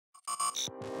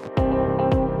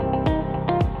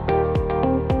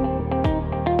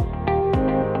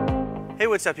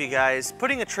Hey, what's up you guys?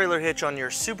 Putting a trailer hitch on your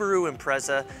Subaru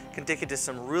Impreza can take you to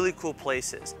some really cool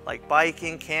places, like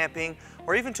biking, camping,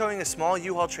 or even towing a small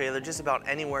U-Haul trailer just about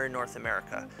anywhere in North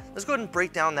America. Let's go ahead and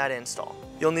break down that install.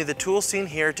 You'll need the tools seen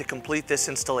here to complete this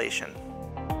installation.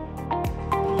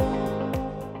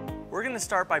 We're going to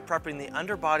start by prepping the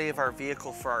underbody of our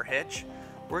vehicle for our hitch.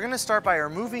 We're going to start by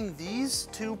removing these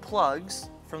two plugs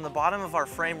from the bottom of our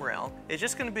frame rail. It's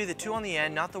just going to be the two on the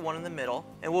end, not the one in the middle,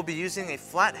 and we'll be using a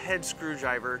flathead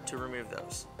screwdriver to remove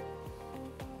those.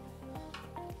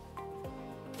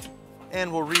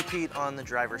 And we'll repeat on the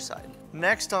driver's side.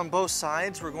 Next, on both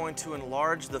sides, we're going to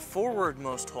enlarge the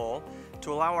forwardmost hole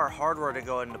to allow our hardware to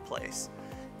go into place.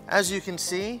 As you can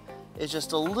see, it's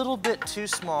just a little bit too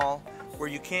small where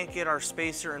you can't get our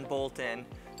spacer and bolt in.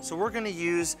 So we're going to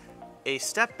use a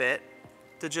step bit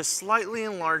to just slightly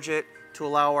enlarge it to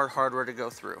allow our hardware to go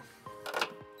through.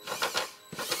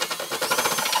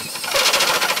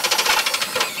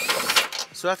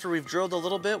 So after we've drilled a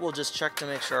little bit, we'll just check to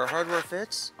make sure our hardware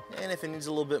fits, and if it needs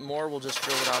a little bit more, we'll just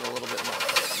drill it out a little bit more.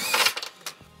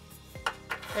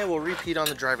 And we'll repeat on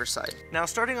the driver's side. Now,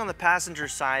 starting on the passenger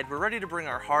side, we're ready to bring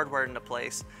our hardware into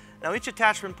place. Now, each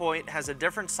attachment point has a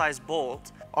different size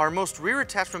bolt. Our most rear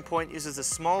attachment point uses a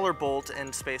smaller bolt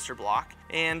and spacer block,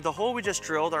 and the hole we just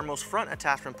drilled, our most front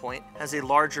attachment point, has a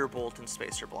larger bolt and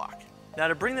spacer block. Now,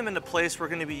 to bring them into place, we're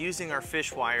going to be using our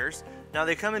fish wires. Now,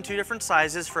 they come in two different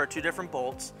sizes for our two different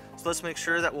bolts, so let's make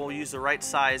sure that we'll use the right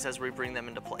size as we bring them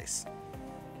into place.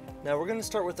 Now, we're going to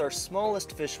start with our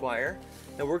smallest fish wire,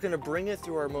 and we're going to bring it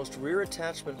through our most rear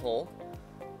attachment hole,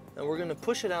 and we're going to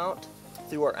push it out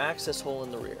through our access hole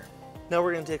in the rear. Now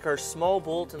we're going to take our small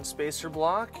bolt and spacer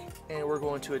block, and we're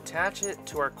going to attach it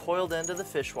to our coiled end of the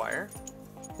fish wire.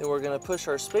 Then we're going to push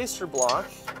our spacer block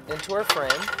into our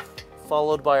frame,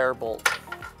 followed by our bolt.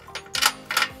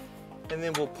 And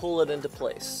then we'll pull it into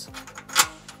place.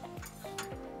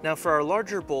 Now for our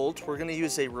larger bolt, we're going to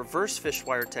use a reverse fish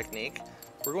wire technique.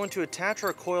 We're going to attach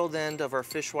our coiled end of our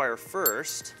fish wire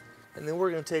first, and then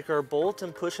we're going to take our bolt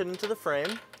and push it into the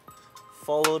frame,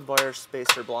 followed by our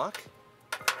spacer block.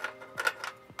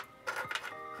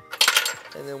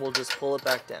 And then we'll just pull it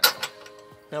back down.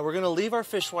 Now we're going to leave our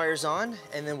fish wires on,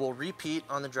 and then we'll repeat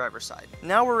on the driver's side.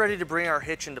 Now we're ready to bring our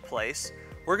hitch into place.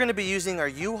 We're going to be using our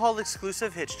U-Haul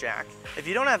exclusive hitch jack. If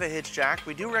you don't have a hitch jack,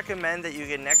 we do recommend that you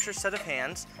get an extra set of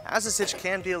hands, as this hitch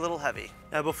can be a little heavy.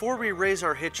 Now before we raise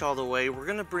our hitch all the way, we're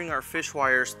going to bring our fish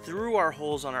wires through our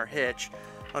holes on our hitch.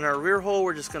 On our rear hole,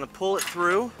 we're just going to pull it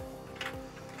through.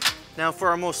 Now for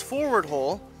our most forward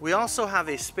hole, we also have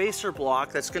a spacer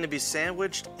block that's going to be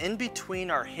sandwiched in between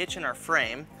our hitch and our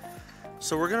frame.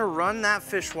 So we're going to run that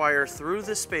fish wire through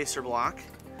the spacer block,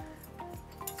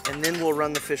 and then we'll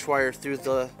run the fish wire through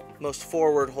the most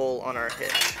forward hole on our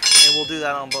hitch. And we'll do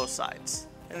that on both sides.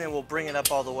 And then we'll bring it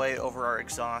up all the way over our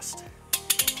exhaust.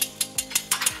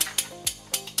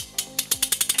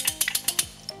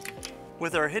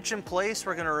 With our hitch in place,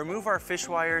 we're going to remove our fish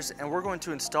wires, and we're going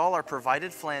to install our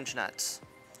provided flange nuts.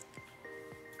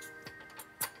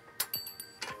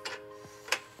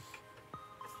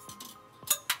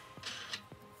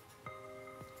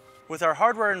 With our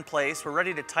hardware in place, we're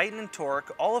ready to tighten and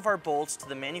torque all of our bolts to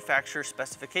the manufacturer's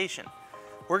specification.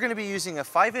 We're going to be using a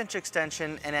 5-inch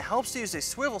extension, and it helps to use a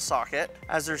swivel socket,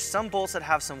 as there's some bolts that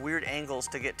have some weird angles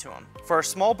to get to them. For our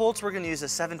small bolts, we're going to use a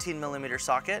 17mm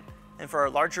socket. And for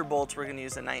our larger bolts, we're going to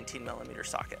use a 19mm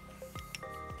socket.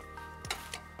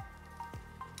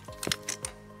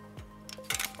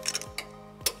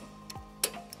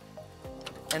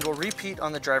 And we'll repeat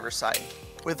on the driver's side.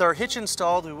 With our hitch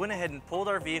installed, we went ahead and pulled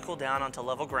our vehicle down onto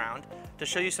level ground to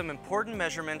show you some important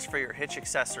measurements for your hitch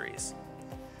accessories.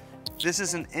 This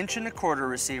is an 1.25"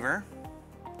 receiver.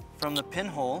 From the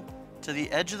pinhole to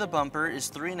the edge of the bumper is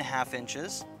 3.5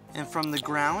 inches. And from the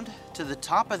ground to the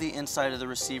top of the inside of the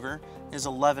receiver is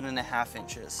 11.5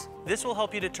 inches. This will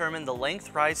help you determine the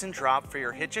length, rise, and drop for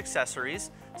your hitch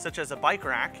accessories, such as a bike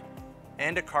rack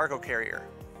and a cargo carrier.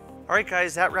 All right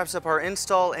guys, that wraps up our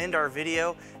install and our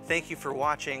video. Thank you for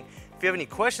watching. If you have any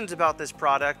questions about this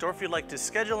product, or if you'd like to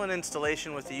schedule an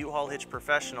installation with a U-Haul Hitch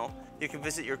professional, you can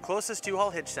visit your closest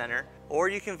U-Haul Hitch center, or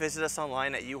you can visit us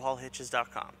online at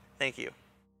uhaulhitches.com. Thank you.